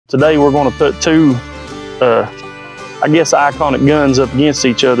Today we're going to put two, I guess, iconic guns up against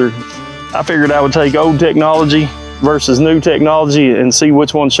each other. I figured I would take old technology versus new technology and see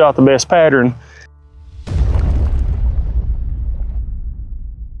which one shot the best pattern.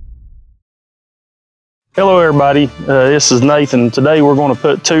 Hello everybody, this is Nathan. Today we're going to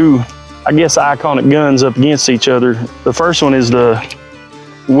put two, I guess, iconic guns up against each other. The first one is the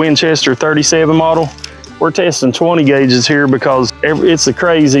Winchester 37 model. We're testing 20 gauges here because it's the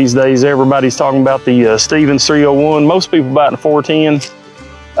craze these days. Everybody's talking about the Stevens 301. Most people buy it in 410.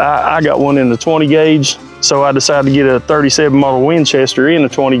 I got one in the 20 gauge, so I decided to get a 37 model Winchester in the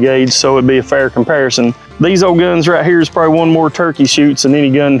 20 gauge so it'd be a fair comparison. These old guns right here is probably one more turkey shoots than any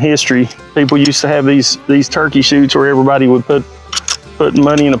gun in history. People used to have these turkey shoots where everybody would put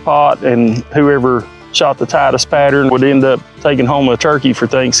money in a pot, and whoever shot the tightest pattern would end up taking home a turkey for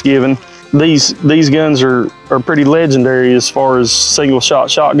Thanksgiving. These guns are pretty legendary as far as single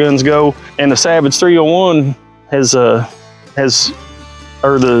shot shotguns go. And the Savage 301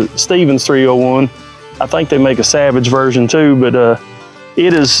 or the Stevens 301, I think they make a Savage version too, but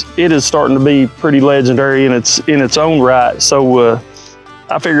it is starting to be pretty legendary in its own right. So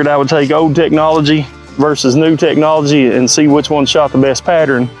I figured I would take old technology versus new technology and see which one shot the best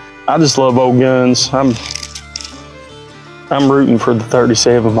pattern. I just love old guns. I'm rooting for the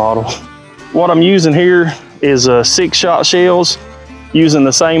 37 model. What I'm using here is 6-shot shells, using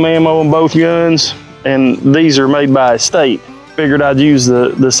the same ammo in both guns, and these are made by Estate. Figured I'd use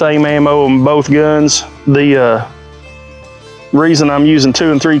the same ammo in both guns. The reason I'm using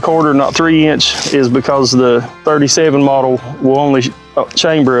 2 3/4, not 3-inch, is because the 37 model will only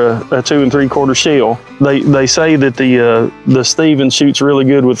chamber a 2 3/4 shell. They say that the Stevens shoots really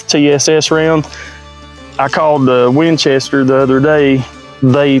good with TSS round. I called the Winchester the other day.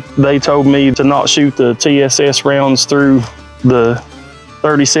 They told me to not shoot the TSS rounds through the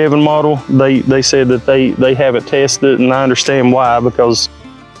 37 model. They said that they haven't tested it, and I understand why, because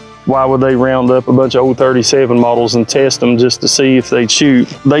why would they round up a bunch of old 37 models and test them just to see if they'd shoot?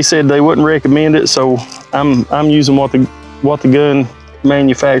 They said they wouldn't recommend it, so I'm using what the gun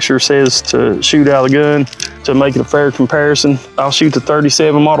manufacturer says to shoot out of the gun to make it a fair comparison. I'll shoot the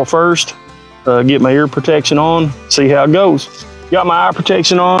 37 model first, get my ear protection on, see how it goes. Got my eye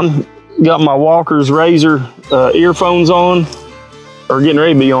protection on, got my Walker's Razor earphones on, or getting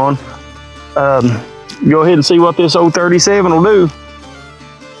ready to be on. Go ahead and see what this old 37 will do.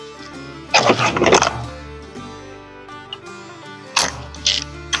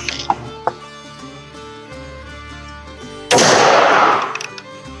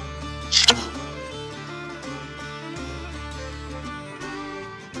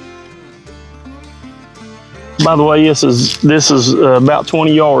 By the way, this is about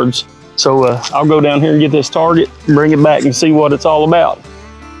 20 yards. So I'll go down here and get this target, bring it back and see what it's all about.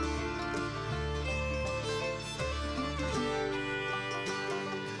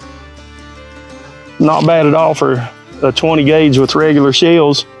 Not bad at all for a 20 gauge with regular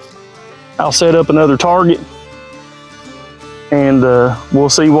shells. I'll set up another target and we'll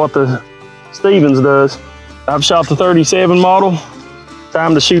see what the Stevens does. I've shot the 37 model.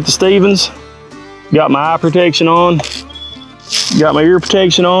 Time to shoot the Stevens. Got my eye protection on, got my ear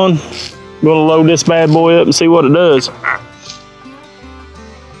protection on. I'm gonna load this bad boy up and see what it does.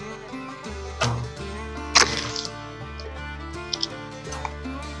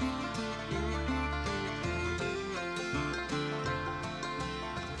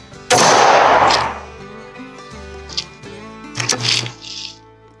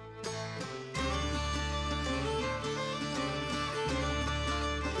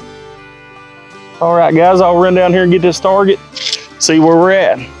 All right, guys, I'll run down here and get this target, see where we're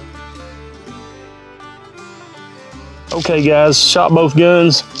at. Okay, guys, shot both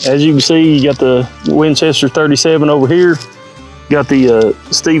guns. As you can see, you got the Winchester 37 over here, got the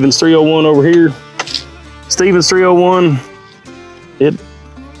Stevens 301 over here. Stevens 301, it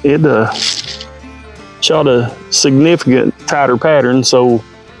shot a significant tighter pattern, so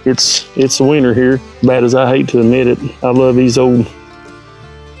it's the winner here. Bad as I hate to admit it, I love these old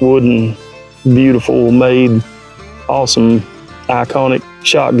wooden, beautiful made, awesome, iconic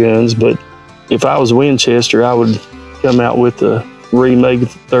shotguns, but if I was Winchester, I would come out with the remake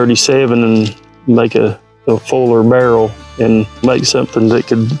 37 and make a fuller barrel and make something that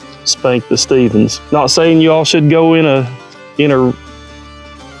could spank the Stevens. Not saying you all should go in a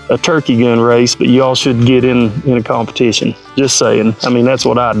turkey gun race, but you all should get in a competition. Just saying. I mean, that's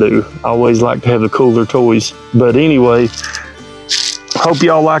what I do. I always like to have the cooler toys. But anyway, hope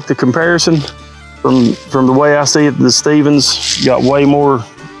y'all like the comparison. From the way I see it, the Stevens got way more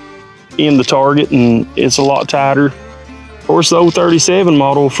in the target and it's a lot tighter. course, the old 37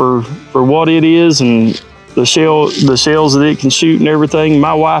 model for what it is and the shells that it can shoot and everything.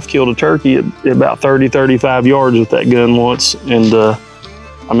 My wife killed a turkey at about 30, 35 yards with that gun once, and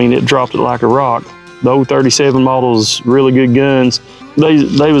I mean, it dropped it like a rock. The old 37 models, really good guns.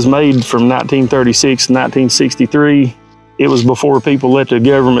 They was made from 1936 to 1963. It was before people let the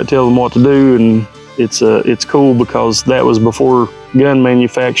government tell them what to do, and it's cool because that was before gun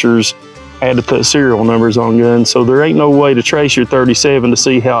manufacturers had to put serial numbers on guns. So there ain't no way to trace your 37 to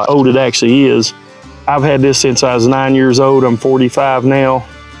see how old it actually is. I've had this since I was 9 years old. I'm 45 now.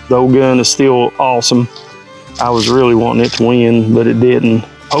 The old gun is still awesome. I was really wanting it to win, but it didn't.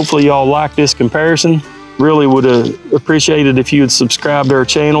 Hopefully y'all like this comparison. Really would appreciate it if you would subscribe to our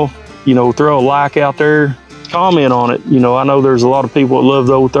channel. You know, throw a like out there, comment on it. You know, I know there's a lot of people that love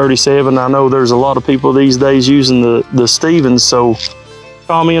the old 37. I know there's a lot of people these days using the Stevens. So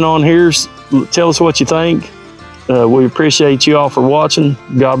comment on here, tell us what you think. We appreciate you all for watching.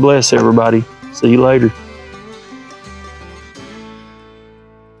 God bless everybody. See you later.